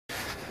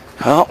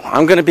Well,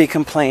 I'm going to be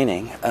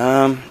complaining.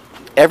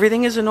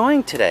 Everything is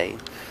annoying today.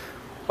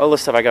 All the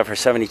stuff I got for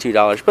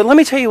 $72. But let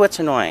me tell you what's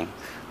annoying.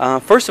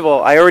 First of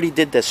all, I already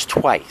did this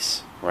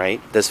twice,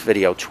 right? This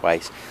video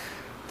twice.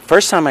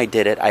 First time I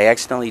did it, I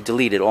accidentally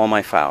deleted all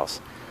my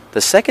files.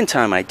 The second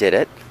time I did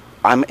it,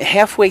 I'm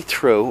halfway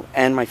through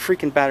and my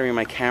freaking battery in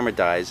my camera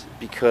dies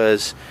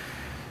because,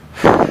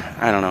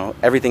 I don't know,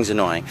 everything's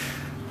annoying.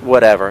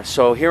 Whatever.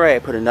 So here I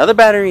put another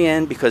battery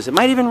in because it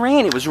might even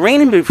rain. It was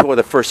raining before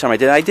the first time I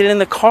did it. I did it in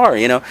the car,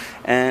 you know.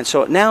 And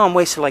so now I'm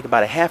wasting like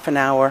about a half an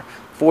hour,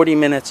 40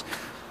 minutes.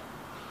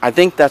 I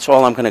think that's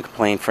all I'm going to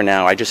complain for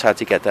now. I just had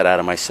to get that out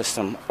of my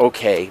system.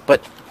 Okay.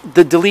 But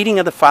the deleting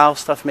of the file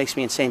stuff makes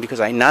me insane because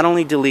I not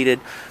only deleted,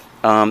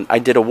 I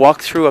did a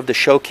walkthrough of the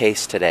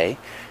showcase today.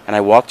 And I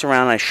walked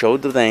around, I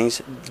showed the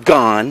things,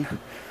 gone.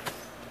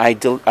 I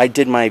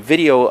did my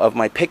video of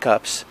my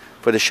pickups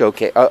for the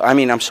showcase.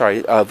 I'm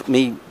sorry, of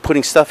me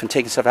putting stuff and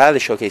taking stuff out of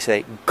the showcase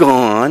today,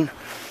 gone,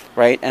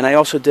 right? And I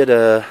also did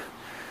a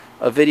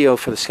video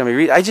for the Scummy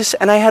Resellers.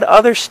 And I had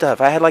other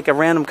stuff. I had like a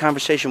random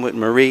conversation with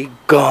Marie,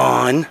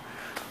 gone,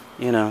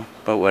 you know,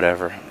 but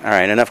whatever. All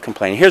right, enough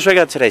complaining. Here's what I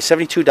got today,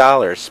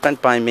 $72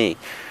 spent by me.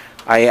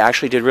 I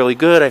actually did really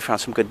good. I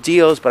found some good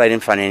deals, but I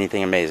didn't find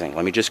anything amazing.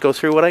 Let me just go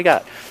through what I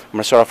got. I'm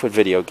going to start off with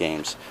video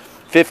games.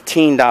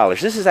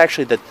 $15. This is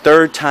actually the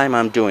third time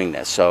I'm doing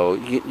this, so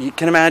you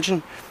can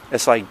imagine.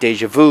 It's like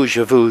deja vu,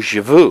 je vu,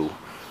 je vu.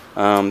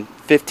 $15,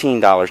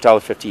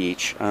 $1.50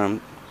 each.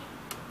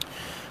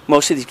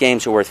 Most of these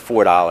games are worth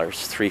 $4,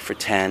 3 for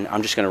 $10.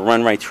 I'm just going to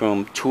run right through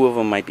them. 2 of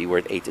them might be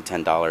worth $8 to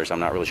 $10. I'm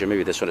not really sure.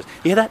 Maybe this one is.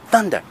 You hear that?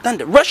 Thunder,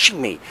 thunder, rushing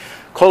me.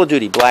 Call of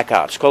Duty Black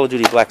Ops, Call of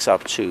Duty Black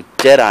Ops 2,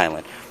 Dead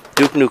Island,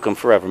 Duke Nukem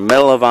Forever,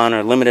 Medal of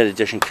Honor, Limited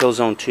Edition,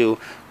 Killzone 2,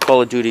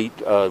 Call of Duty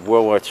World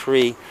War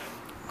 3,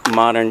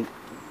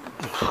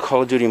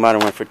 Call of Duty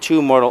Modern Warfare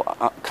 2, Mortal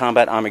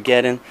Kombat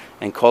Armageddon,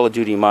 and Call of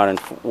Duty Modern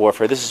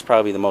Warfare. This is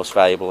probably the most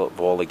valuable of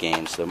all the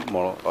games, the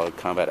Mortal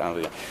Kombat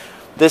Armageddon.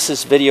 This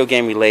is video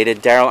game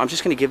related. Daryl, I'm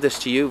just going to give this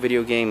to you,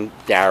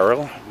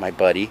 VideoGamerDaryll, my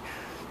buddy.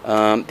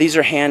 These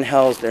are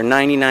handhelds. They're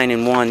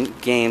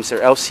 99-in-1 games.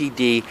 They're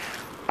LCD.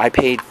 I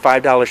paid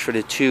 $5 for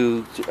the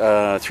 2,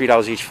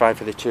 $3 each, 5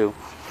 for the 2.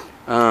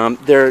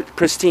 They're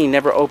pristine,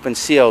 never open,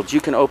 sealed.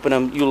 You can open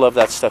them. You love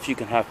that stuff. You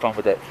can have fun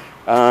with it.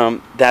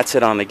 That's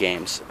it on the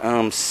games.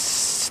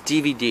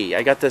 DVD.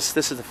 I got this.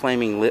 This is the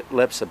Flaming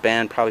Lips, a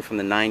band probably from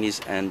the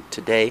 90s and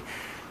today.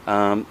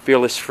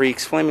 Fearless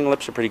Freaks. Flaming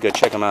Lips are pretty good.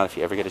 Check them out if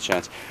you ever get a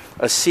chance.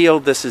 A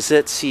sealed This Is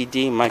It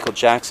CD. Michael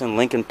Jackson,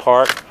 Linkin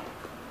Park,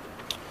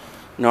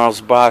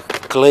 Gnarls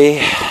Barkley,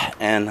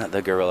 and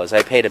the Gorillaz.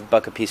 I paid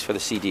 $1 a piece for the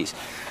CDs.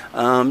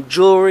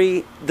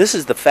 Jewelry. This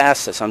is the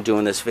fastest I'm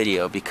doing this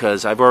video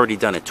because I've already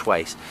done it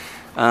twice.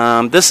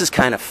 This is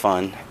kind of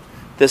fun.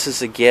 This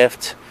is a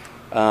gift.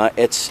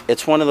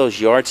 It's one of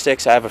those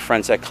yardsticks. I have a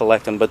friends that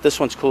collect them, but this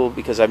one's cool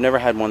because I've never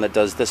had one that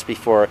does this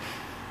before.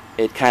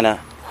 It kind of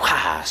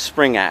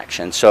spring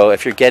action. So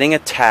if you're getting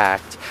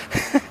attacked,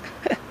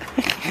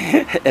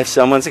 if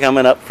someone's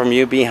coming up from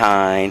you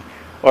behind,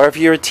 or if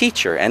you're a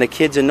teacher and a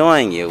kid's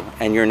annoying you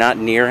and you're not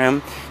near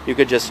him, you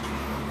could just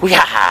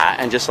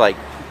and just like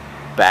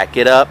back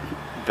it up,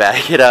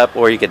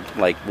 or you could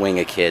like wing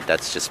a kid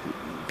that's just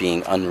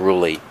being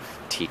unruly.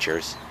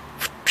 Teachers.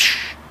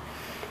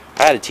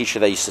 I had a teacher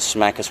that used to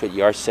smack us with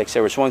yardsticks.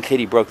 There was one kid,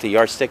 he broke the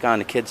yardstick on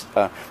the kids.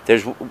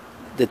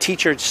 The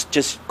teacher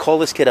just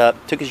called this kid up,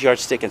 took his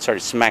yardstick and started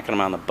smacking him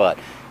on the butt.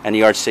 And the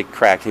yardstick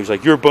cracked. He was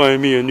like, "You're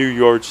buying me a new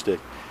yardstick."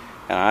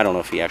 And I don't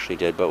know if he actually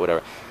did, but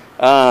whatever.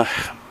 I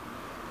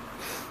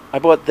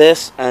bought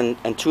this and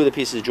 2 of the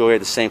pieces of jewelry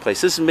at the same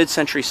place. This is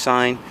mid-century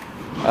sign,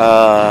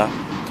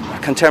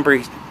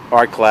 contemporary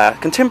art class.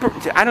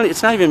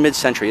 It's not even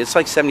mid-century. It's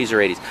like 70s or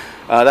 80s.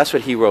 That's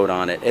what he wrote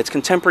on it. It's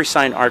contemporary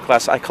sign art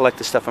class. I collect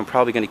the stuff. I'm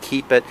probably going to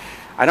keep it.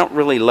 I don't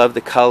really love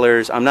the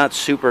colors. I'm not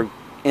super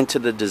into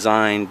the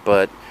design,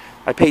 but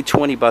I paid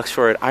 $20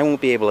 for it. I won't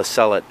be able to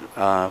sell it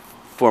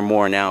for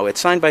more now. It's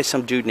signed by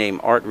some dude named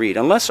Art Reed.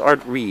 Unless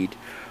Art Reed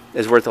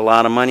is worth a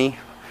lot of money,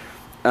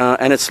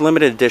 and it's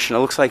limited edition. It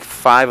looks like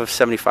 5 of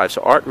 75.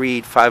 So Art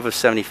Reed, 5 of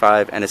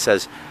 75, and it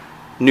says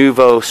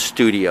Nouveau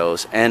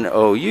Studios,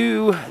 Nouveau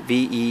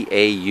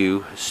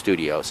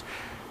Studios.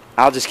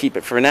 I'll just keep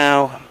it for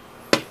now,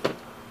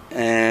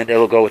 and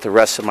it'll go with the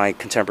rest of my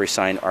contemporary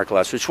sign art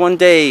glass, which one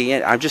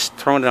day, I'm just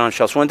throwing it on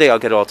shelves. One day I'll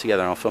get it all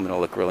together and I'll film it. It'll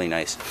look really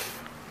nice.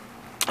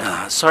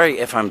 Sorry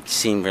if I'm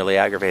seem really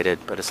aggravated,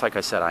 but it's like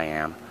I said, I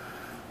am.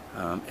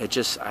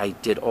 I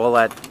did all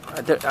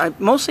that.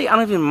 Mostly, I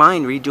don't even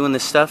mind redoing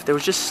this stuff. There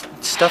was just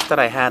stuff that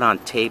I had on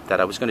tape that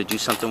I was going to do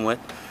something with,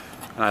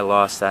 and I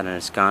lost that, and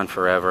it's gone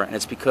forever. And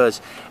it's because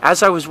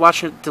as I was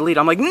watching it delete,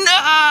 I'm like, no!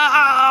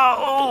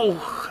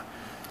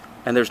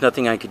 And there's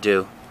nothing I could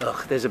do.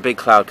 Ugh, there's a big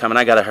cloud coming.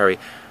 I gotta hurry.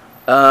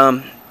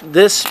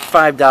 This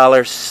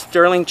 $5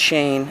 sterling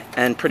chain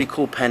and pretty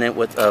cool pendant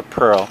with a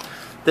pearl.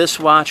 This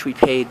watch we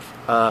paid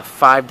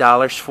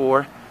 $5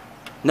 for.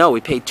 No, we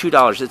paid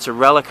 $2. It's a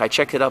relic. I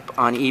checked it up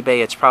on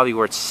eBay. It's probably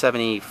worth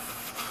 $75.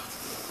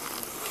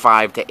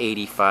 75 to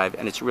 85,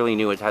 and it's really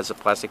new. It has a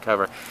plastic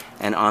cover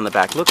and on the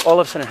back. Look all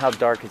of a sudden how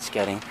dark it's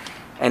getting.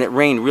 And it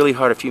rained really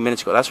hard a few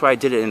minutes ago. That's why I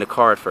did it in the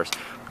car at first.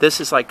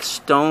 This is like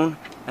stone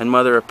and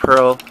mother of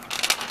pearl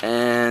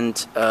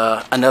and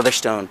another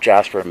stone,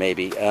 jasper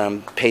maybe.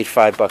 Paid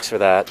 $5 for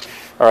that.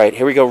 All right,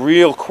 here we go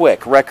real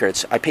quick.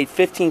 Records. I paid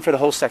 $15 for the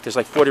whole stack. There's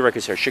like 40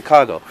 records here.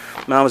 Chicago,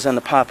 Mamas and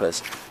the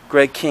Papas,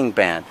 Greg King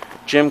Band,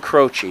 Jim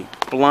Croce,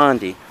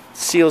 Blondie,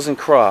 Seals and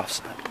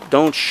Crofts,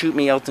 Don't Shoot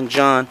Me, Elton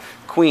John,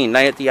 Queen,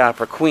 Night at the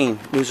Opera, Queen,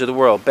 News of the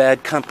World,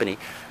 Bad Company,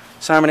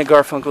 Simon and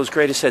Garfunkel's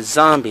Greatest Hits,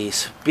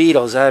 Zombies,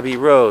 Beatles, Abbey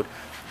Road,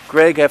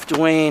 Greg F.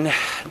 Duane,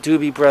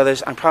 Doobie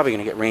Brothers, I'm probably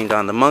going to get rained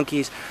on, The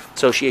Monkees,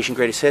 Association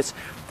Greatest Hits,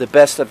 The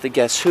Best of the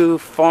Guess Who,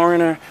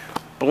 Foreigner,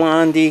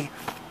 Blondie,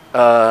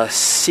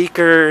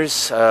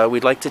 Seekers,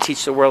 We'd Like to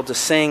Teach the World to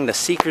Sing, The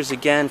Seekers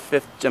Again,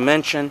 Fifth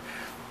Dimension,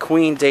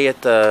 Queen, Day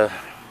at the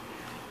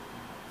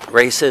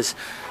Races,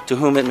 To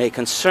Whom It May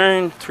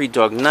Concern, Three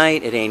Dog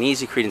Night, It Ain't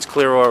Easy, Creedence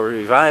Clearwater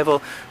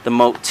Revival, The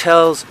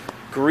Motels,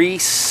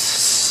 Grease,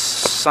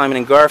 Simon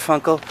and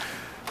Garfunkel,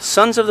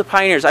 Sons of the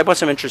Pioneers. I bought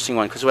some interesting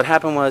one because what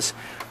happened was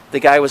the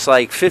guy was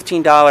like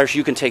 $15,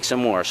 you can take some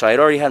more. So I had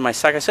already had my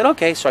stack. I said,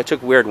 okay, so I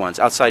took weird ones.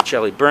 Outside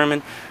Shelley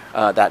Berman,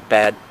 that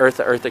bad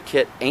Eartha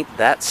kit, Ain't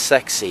That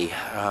Sexy.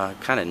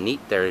 Kind of neat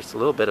there. It's a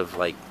little bit of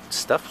like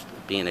stuff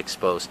being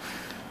exposed.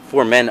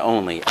 For men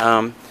only.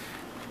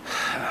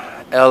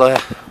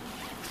 Ella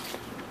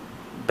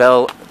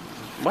Bell,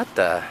 what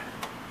the?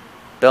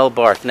 Belle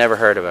Barth, never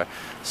heard of her.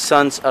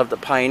 Sons of the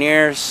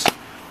Pioneers,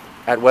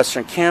 At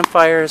Western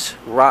Campfires,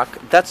 Rock,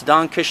 that's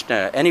Don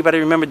Kushner. Anybody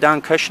remember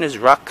Don Kushner's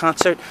rock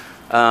concert?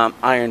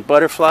 Iron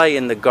Butterfly,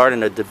 In the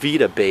Garden of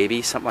Davida,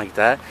 Baby, something like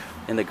that.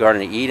 In the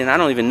Garden of Eden, I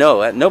don't even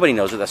know. Nobody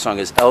knows what that song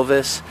is.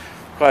 Elvis,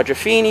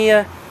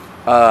 Quadrophenia,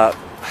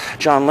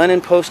 John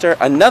Lennon poster,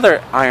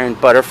 another Iron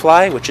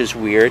Butterfly, which is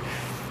weird,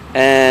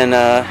 and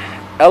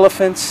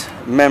Elephant's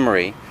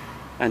Memory.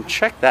 And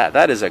check that.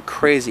 That is a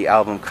crazy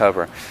album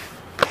cover.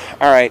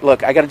 Alright,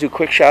 look, I got to do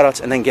quick shout-outs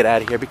and then get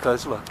out of here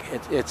because, look,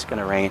 it's going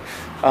to rain.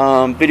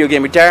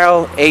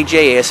 VideoGamerDaryll,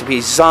 AJ, ASP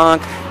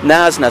Zonk,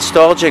 Naz,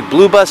 Naztalgic,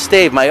 Blue Bus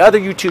Dave, my other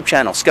YouTube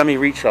channel, Scummy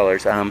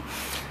Resellers,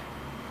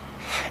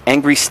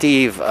 Angry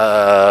Steve,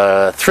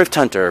 Thrift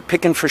Hunter,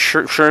 Picking for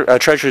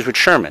Treasures with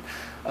Sherman,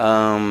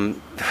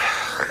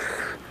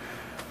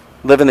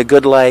 Living the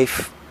Good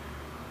Life.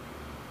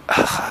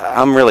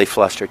 I'm really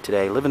flustered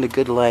today. Living the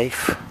Good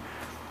Life.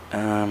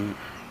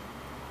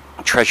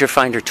 Treasure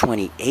Finder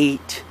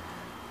 28,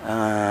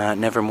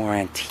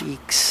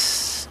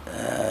 Nevermore-Antiques.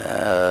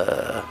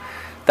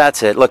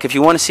 That's it. Look, if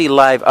you want to see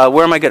live,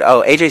 where am I good?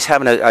 Oh, AJ's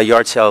having a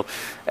yard sale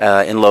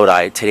in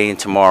Lodi today and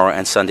tomorrow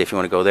and Sunday if you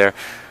want to go there.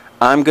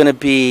 I'm going to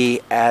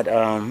be at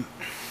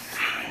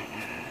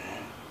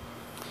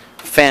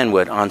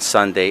Fanwood on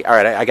Sunday. All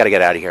right, I got to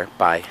get out of here.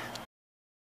 Bye.